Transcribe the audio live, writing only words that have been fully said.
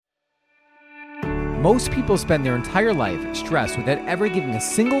Most people spend their entire life stressed without ever giving a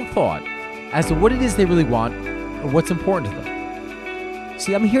single thought as to what it is they really want or what's important to them.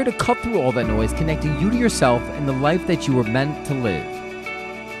 See, I'm here to cut through all that noise, connecting you to yourself and the life that you were meant to live.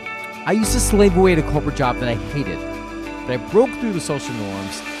 I used to slave away at a corporate job that I hated, but I broke through the social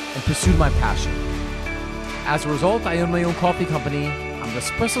norms and pursued my passion. As a result, I own my own coffee company, I'm an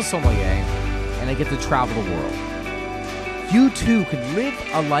espresso sommelier, and I get to travel the world. You too can live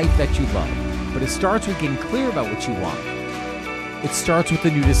a life that you love, but it starts with getting clear about what you want. It starts with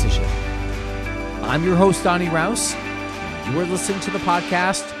a new decision. I'm your host, Donnie Rouse. You are listening to the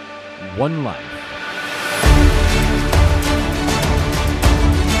podcast, One Life.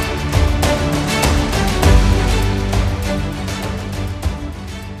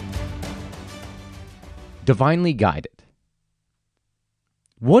 Divinely guided.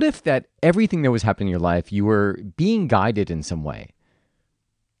 What if that everything that was happening in your life, you were being guided in some way?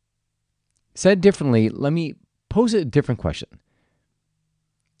 Said differently, let me pose a different question.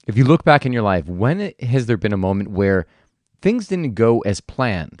 If you look back in your life, when has there been a moment where things didn't go as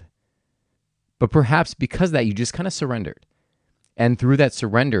planned, but perhaps because of that you just kind of surrendered? And through that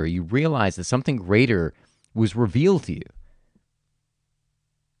surrender, you realized that something greater was revealed to you.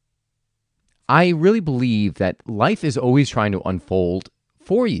 I really believe that life is always trying to unfold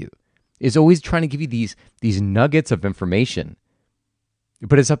for you, is always trying to give you these nuggets of information,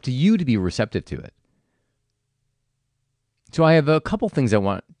 but it's up to you to be receptive to it. So I have a couple things I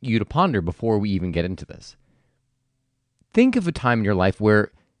want you to ponder before we even get into this. Think of a time in your life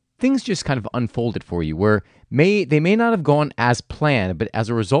where things just kind of unfolded for you, where they may not have gone as planned, but as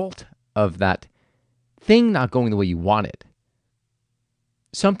a result of that thing not going the way you wanted,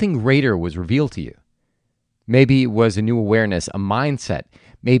 something greater was revealed to you. Maybe it was a new awareness, a mindset.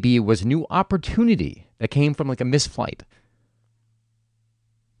 Maybe it was a new opportunity that came from like a missed flight.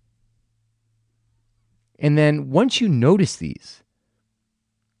 And then once you notice these,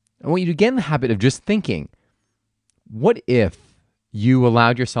 I want you to get in the habit of just thinking, what if you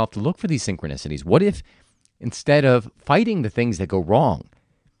allowed yourself to look for these synchronicities? What if instead of fighting the things that go wrong,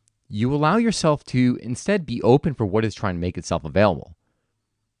 you allow yourself to instead be open for what is trying to make itself available?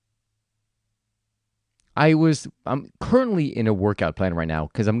 I'm currently in a workout plan right now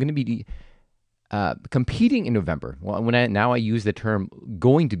because I'm going to be competing in November. Well, I use the term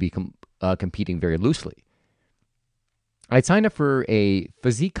going to be competing very loosely. I signed up for a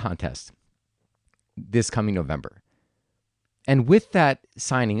physique contest this coming November. And with that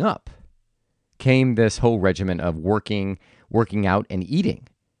signing up came this whole regimen of working out and eating.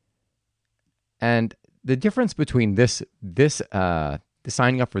 And the difference between the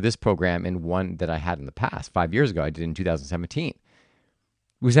signing up for this program and one that I had in the past, 5 years ago, I did in 2017,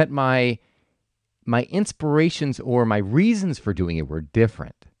 was that my inspirations or my reasons for doing it were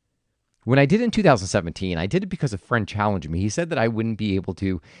different. When I did it in 2017, I did it because a friend challenged me. He said that I wouldn't be able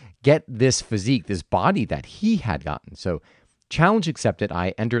to get this physique, this body that he had gotten. So challenge accepted,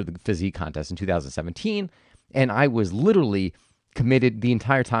 I entered the physique contest in 2017, and I was literally committed the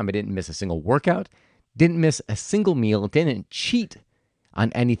entire time. I didn't miss a single workout, didn't miss a single meal, didn't cheat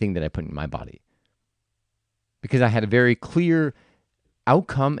on anything that I put in my body, because I had a very clear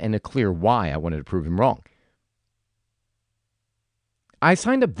outcome and a clear why I wanted to prove him wrong. I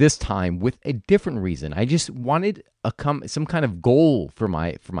signed up this time with a different reason. I just wanted some kind of goal for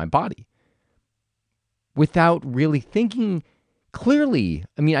my body without really thinking clearly.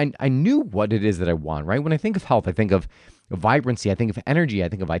 I mean, I knew what it is that I want, right? When I think of health, I think of vibrancy, I think of energy, I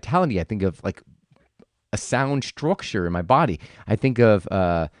think of vitality, I think of like a sound structure in my body. I think of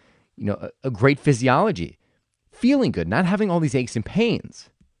a great physiology, feeling good, not having all these aches and pains.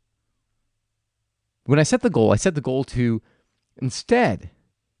 When I set the goal to instead,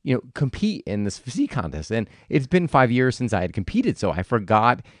 compete in this physique contest. And it's been 5 years since I had competed, so I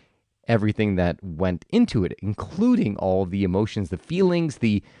forgot everything that went into it, including all the emotions, the feelings,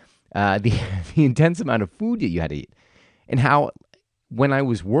 the intense amount of food that you had to eat, and how when I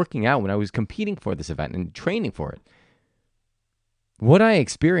was working out, when I was competing for this event and training for it, what I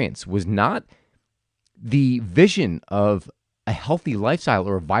experienced was not the vision of a healthy lifestyle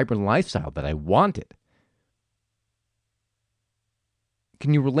or a vibrant lifestyle that I wanted.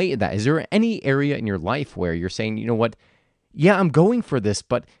 Can you relate to that? Is there any area in your life where you're saying, you know what, yeah, I'm going for this,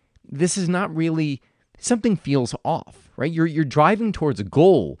 but this is not really, something feels off, right? You're driving towards a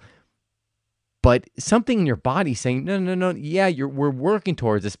goal, but something in your body saying, no, yeah, we're working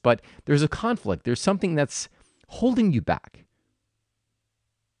towards this, but there's a conflict. There's something that's holding you back.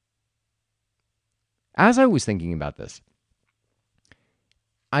 As I was thinking about this,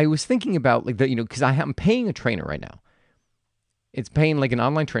 I was thinking about because I'm paying a trainer right now. It's paying like an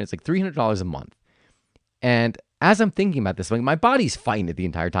online trainer. It's like $300 a month. And as I'm thinking about this, like my body's fighting it the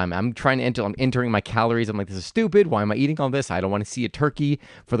entire time. I'm entering my calories. I'm like, this is stupid. Why am I eating all this? I don't want to see a turkey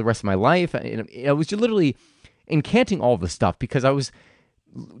for the rest of my life. And I was just literally incanting all this stuff because I was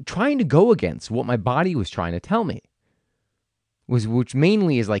trying to go against what my body was trying to tell me. Which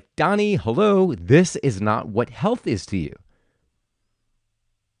mainly is like, Donnie, hello, this is not what health is to you.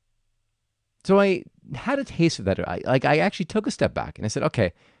 So I had a taste of that. I actually took a step back and I said,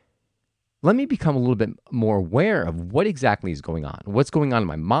 okay, let me become a little bit more aware of what exactly is going on. What's going on in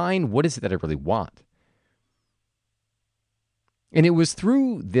my mind? What is it that I really want? And it was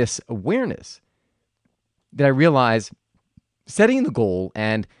through this awareness that I realized setting the goal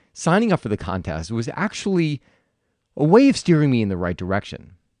and signing up for the contest was actually a way of steering me in the right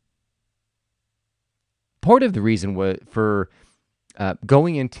direction. Part of the reason for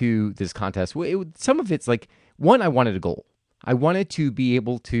going into this contest, some of it's like, one, I wanted a goal. I wanted to be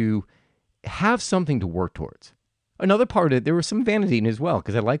able to have something to work towards. Another part of it, there was some vanity in it as well,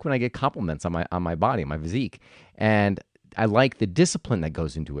 because I like when I get compliments on my body, my physique, and I like the discipline that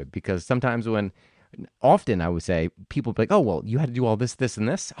goes into it. Because often I would say, people would be like, oh, well, you had to do all this, this, and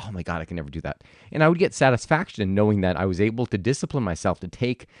this. Oh my God, I can never do that. And I would get satisfaction in knowing that I was able to discipline myself to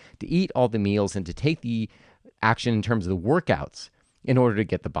eat all the meals and to take the action in terms of the workouts in order to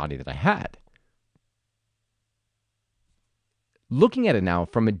get the body that I had. Looking at it now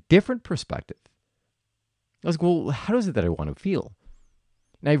from a different perspective, I was like, well, how is it that I want to feel?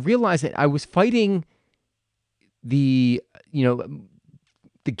 And I realized that I was fighting I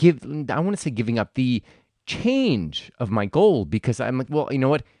want to say giving up the change of my goal, because I'm like, well, you know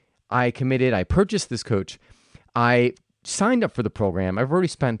what? I committed, I purchased this coach, I signed up for the program. I've already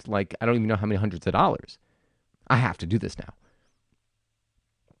spent I don't even know how many hundreds of dollars. I have to do this now.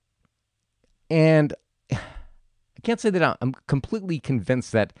 And I can't say that I'm completely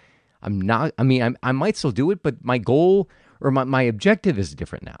convinced that I'm not. I mean, I might still do it, but my goal or my objective is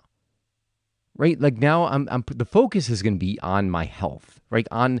different now, right? Like now, the focus is going to be on my health, right?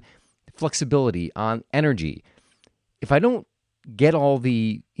 On flexibility, on energy. If I don't get all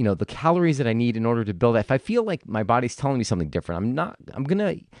the calories that I need in order to build that, if I feel like my body's telling me something different, I'm going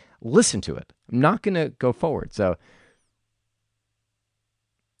to listen to it. I'm not going to go forward. So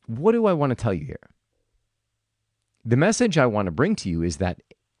what do I want to tell you here? The message I want to bring to you is that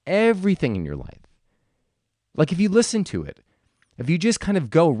everything in your life, like if you listen to it, if you just kind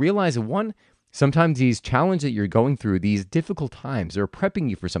of realize that sometimes these challenges that you're going through, these difficult times, are prepping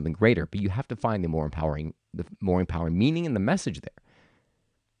you for something greater, but you have to find the more empowering meaning in the message there.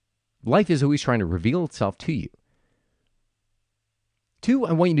 Life is always trying to reveal itself to you. Two,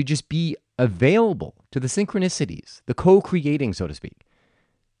 I want you to just be available to the synchronicities, the co-creating, so to speak,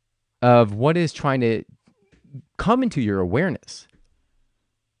 of what is trying to come into your awareness.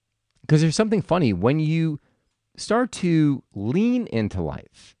 Because there's something funny when you start to lean into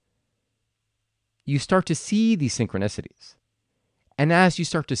life, you start to see these synchronicities. And as you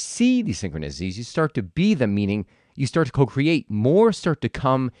start to see these synchronicities, you start to be them, meaning you start to co-create, more start to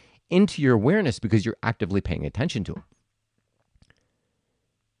come into your awareness because you're actively paying attention to them.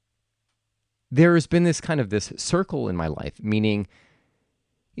 There has been this circle in my life, meaning,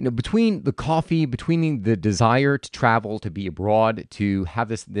 between the coffee, between the desire to travel, to be abroad, to have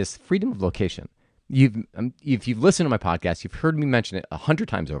this freedom of location. If you've listened to my podcast, you've heard me mention it 100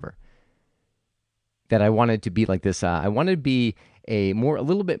 times over, that I wanted to be like this. I wanted to be a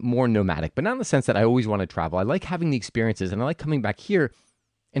little bit more nomadic, but not in the sense that I always want to travel. I like having the experiences, and I like coming back here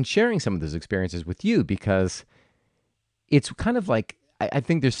and sharing some of those experiences with you, because it's kind of like, I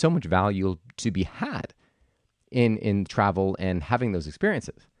think there's so much value to be had in travel and having those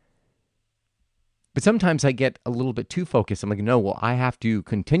experiences. But sometimes I get a little bit too focused. I'm like, no, well, I have to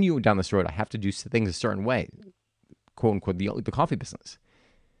continue down this road. I have to do things a certain way, quote unquote, the coffee business.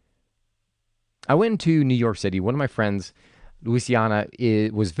 I went to New York City. One of my friends, Luciana,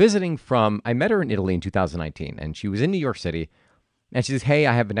 was visiting I met her in Italy in 2019, and she was in New York City. And she says, hey,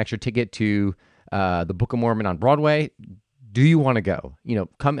 I have an extra ticket to the Book of Mormon on Broadway. Do you want to go?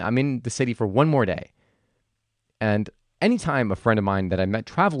 Come, I'm in the city for one more day. And anytime a friend of mine that I met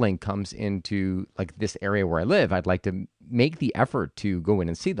traveling comes into this area where I live, I'd like to make the effort to go in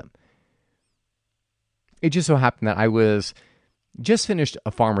and see them. It just so happened that I was just finished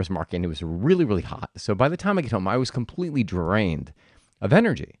a farmer's market and it was really, really hot. So by the time I get home, I was completely drained of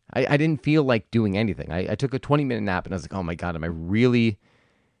energy. I didn't feel like doing anything. I took a 20-minute nap and I was like, oh my God, am I really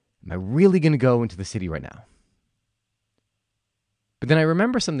going to go into the city right now? But then I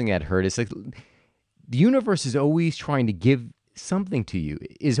remember something I'd heard. It's like the universe is always trying to give something to you,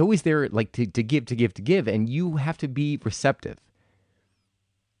 is always there to give, and you have to be receptive.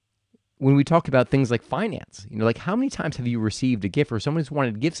 when we talk about things like finance, like how many times have you received a gift or someone who's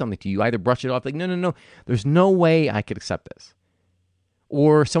wanted to give something to you, either brush it off like, no, no, no, there's no way I could accept this.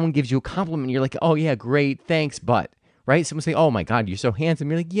 Or someone gives you a compliment and you're like, oh yeah, great, thanks, but, right? Someone say, oh my God, you're so handsome.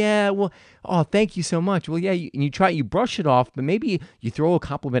 You're like, yeah, well, oh, thank you so much. Well, yeah, and you brush it off, but maybe you throw a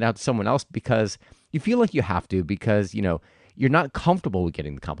compliment out to someone else because you feel like you have to because, you're not comfortable with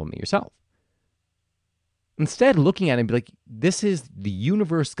getting the compliment yourself. Instead, looking at it and be like, this is the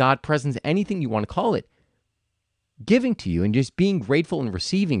universe, God, presence, anything you want to call it, giving to you and just being grateful and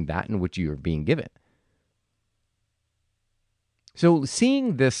receiving that in which you are being given. So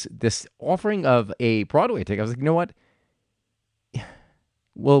seeing this offering of a Broadway ticket, I was like, you know what?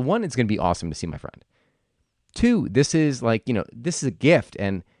 Well, one, it's going to be awesome to see my friend. Two, this is like, this is a gift,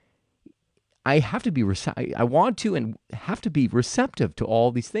 and I have to be, I want to and have to be receptive to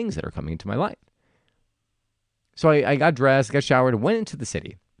all these things that are coming into my life. So I got dressed, got showered, and went into the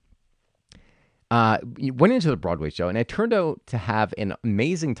city. Went into the Broadway show, and I turned out to have an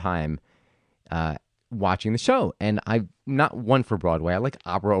amazing time watching the show. And I'm not one for Broadway. I like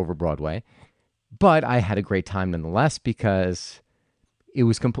opera over Broadway. But I had a great time nonetheless because it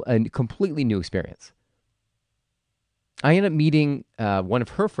was a completely new experience. I ended up meeting one of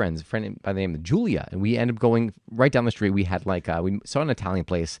her friends, a friend by the name of Julia, and we ended up going right down the street. We had we saw an Italian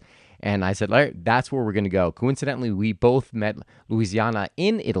place, and I said, all right, that's where we're going to go. Coincidentally, we both met Louisiana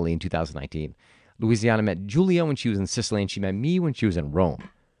in Italy in 2019. Louisiana met Julia when she was in Sicily, and she met me when she was in Rome.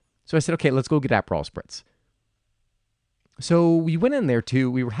 So I said, okay, let's go get Aperol Spritz. So we went in there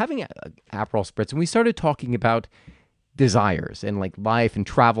too. We were having Aperol Spritz, and we started talking about desires and like life and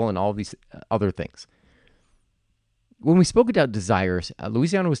travel and all these other things. When we spoke about desires,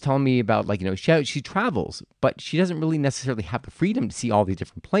 Louisiana was telling me about she travels, but she doesn't really necessarily have the freedom to see all these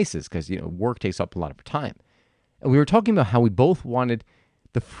different places because work takes up a lot of her time. And we were talking about how we both wanted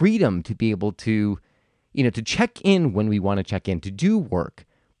the freedom to be able to, to check in when we want to check in, to do work,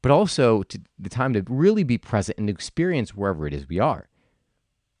 but also the time to really be present and experience wherever it is we are.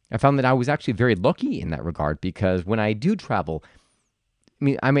 I found that I was actually very lucky in that regard because when I do travel,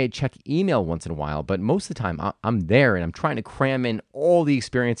 I may check email once in a while, but most of the time I'm there and I'm trying to cram in all the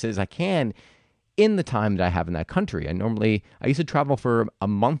experiences I can in the time that I have in that country. I used to travel for a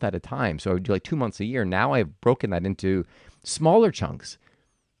month at a time, so I would do 2 months a year. Now I've broken that into smaller chunks.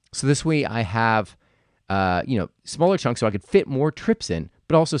 So this way I have, smaller chunks so I could fit more trips in,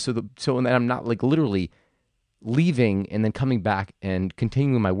 but also so that I'm not literally leaving and then coming back and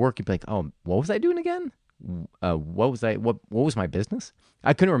continuing my work and be like, oh, what was I doing again? What was my business?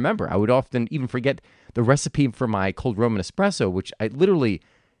 I couldn't remember. I would often even forget the recipe for my cold Roman espresso, which I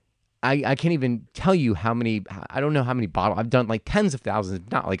can't even tell you how many. I don't know how many bottles. I've done tens of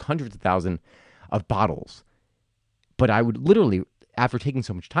thousands, not hundreds of thousands of bottles. But I would literally, after taking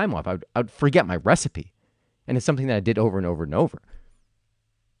so much time off, I would forget my recipe, and it's something that I did over and over and over.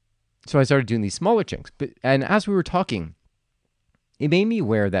 So I started doing these smaller chunks. And as we were talking, it made me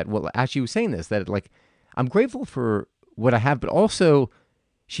aware that, as she was saying this, that I'm grateful for what I have, but also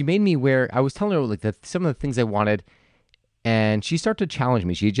she made me aware. I was telling her that some of the things I wanted, and she started to challenge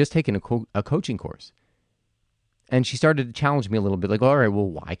me. She had just taken a coaching course, and she started to challenge me a little bit. All right, well,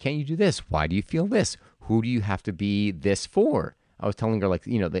 why can't you do this? Why do you feel this? Who do you have to be this for? I was telling her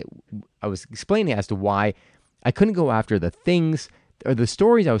I was explaining as to why I couldn't go after the things or the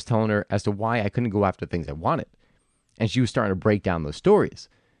stories I was telling her as to why I couldn't go after the things I wanted, and she was starting to break down those stories.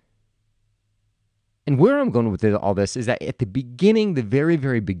 And where I'm going with all this is that at the beginning, the very,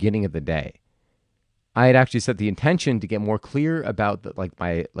 very beginning of the day, I had actually set the intention to get more clear about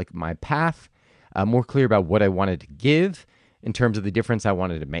my path, more clear about what I wanted to give in terms of the difference I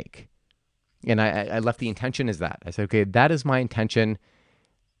wanted to make. And I left the intention as that. I said, okay, that is my intention.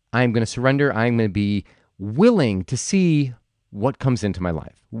 I'm going to surrender. I'm going to be willing to see what comes into my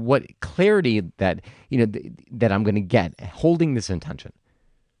life, what clarity that that I'm going to get holding this intention.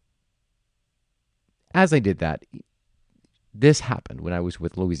 As I did that, this happened when I was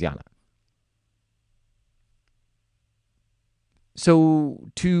with Louisiana. So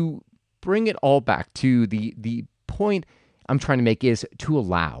to bring it all back to the point I'm trying to make is to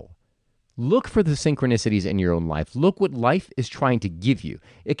allow. Look for the synchronicities in your own life. Look what life is trying to give you.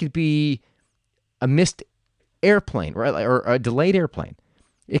 It could be a missed airplane or a delayed airplane.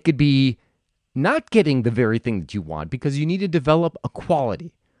 It could be not getting the very thing that you want because you need to develop a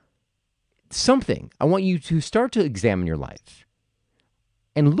quality. Something. I want you to start to examine your life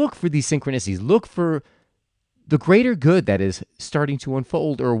and look for these synchronicities. Look for the greater good that is starting to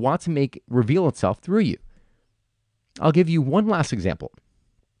unfold or want to reveal itself through you. I'll give you one last example.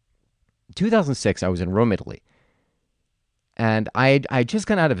 In 2006, I was in Rome, Italy. And I had just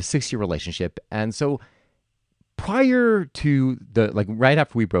gotten out of a 6-year relationship. And so prior to right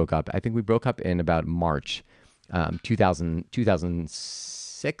after we broke up, I think we broke up in about March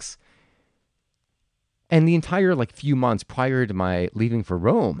 2006. And the entire few months prior to my leaving for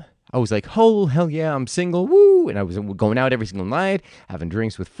Rome, I was like, oh, hell yeah, I'm single, woo. And I was going out every single night, having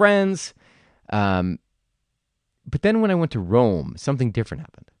drinks with friends. But then when I went to Rome, something different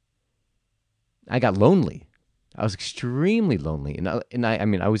happened. I got lonely. I was extremely lonely. And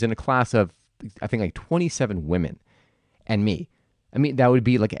I was in a class of, I think 27 women and me. I mean, that would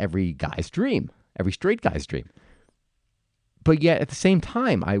be like every guy's dream, every straight guy's dream. But yet at the same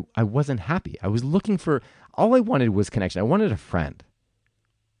time, I wasn't happy. I was looking for, all I wanted was connection. I wanted a friend.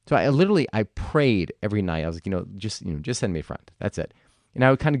 So I prayed every night. I was like, just send me a friend. That's it. And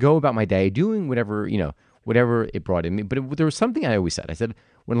I would kind of go about my day doing whatever it brought in me. But there was something I always said. I said,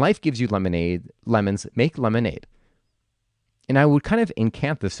 when life gives you lemons, make lemonade. And I would kind of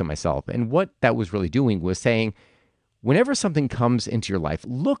incant this to myself. And what that was really doing was saying, whenever something comes into your life,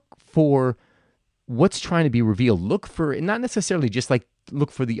 look for what's trying to be revealed. Look for, not necessarily just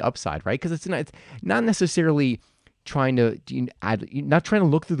look for the upside, right? Because it's not necessarily not trying to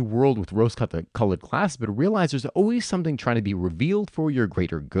look through the world with rose-colored glasses, but realize there's always something trying to be revealed for your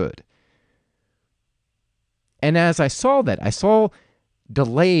greater good. And as I saw that, I saw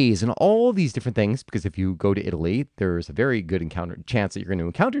delays and all these different things, because if you go to Italy, there's a very good chance that you're going to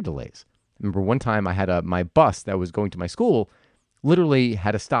encounter delays. I remember one time I had my bus that was going to my school literally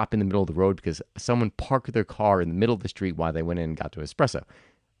had to stop in the middle of the road because someone parked their car in the middle of the street while they went in and got to espresso.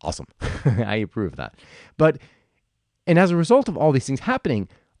 Awesome. I approve of that. And as a result of all these things happening,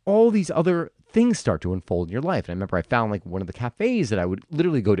 all these other things start to unfold in your life. And I remember I found one of the cafes that I would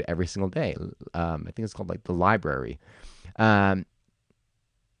literally go to every single day. I think it's called the library. But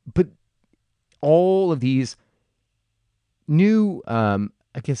all of these new,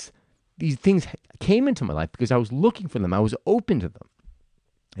 these things came into my life because I was looking for them. I was open to them.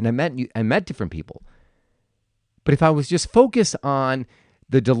 And I met different people. But if I was just focused on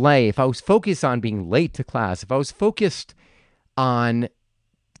the delay, if I was focused on being late to class, if I was focused on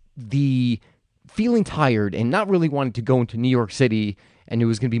the feeling tired and not really wanting to go into New York City, and it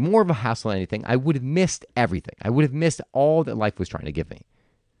was going to be more of a hassle than anything, I would have missed everything. I would have missed all that life was trying to give me.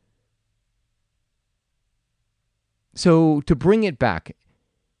 So to bring it back,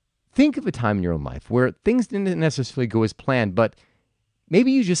 think of a time in your own life where things didn't necessarily go as planned, but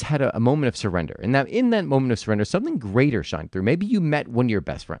maybe you just had a moment of surrender. And that in that moment of surrender, something greater shined through. Maybe you met one of your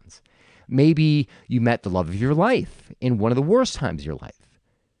best friends. Maybe you met the love of your life in one of the worst times of your life.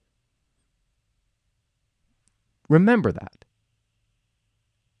 Remember that.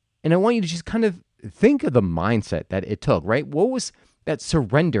 And I want you to just kind of think of the mindset that it took, right? What was that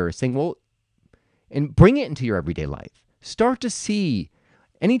surrender, saying, and bring it into your everyday life. Start to see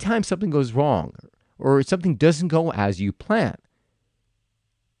anytime something goes wrong or something doesn't go as you plan.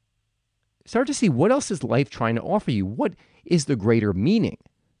 Start to see what else is life trying to offer you. What is the greater meaning?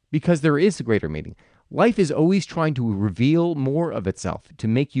 Because there is a greater meaning. Life is always trying to reveal more of itself to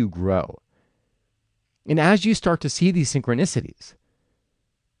make you grow. And as you start to see these synchronicities,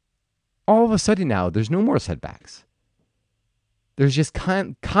 all of a sudden now there's no more setbacks. There's just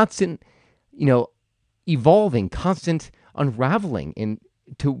constant, evolving, constant unraveling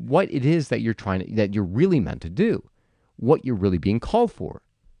into what it is that you're really meant to do, what you're really being called for.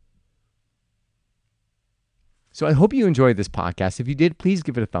 So I hope you enjoyed this podcast. If you did, please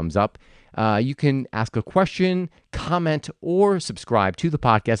give it a thumbs up. You can ask a question, comment, or subscribe to the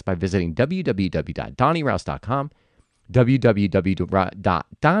podcast by visiting www.donnyrouse.com,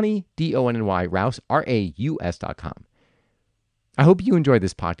 www.donnyrouse.com. I hope you enjoyed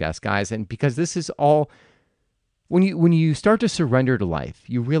this podcast, guys, and because this is all, when you start to surrender to life,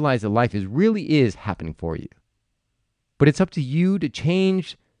 you realize that life really is happening for you. But it's up to you to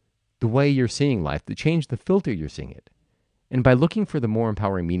change the way you're seeing life, to change the filter you're seeing it. And by looking for the more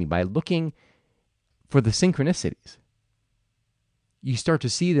empowering meaning, by looking for the synchronicities, you start to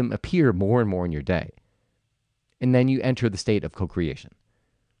see them appear more and more in your day. And then you enter the state of co-creation.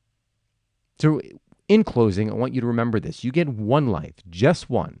 So in closing, I want you to remember this. You get one life, just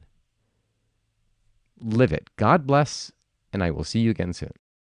one. Live it. God bless, and I will see you again soon.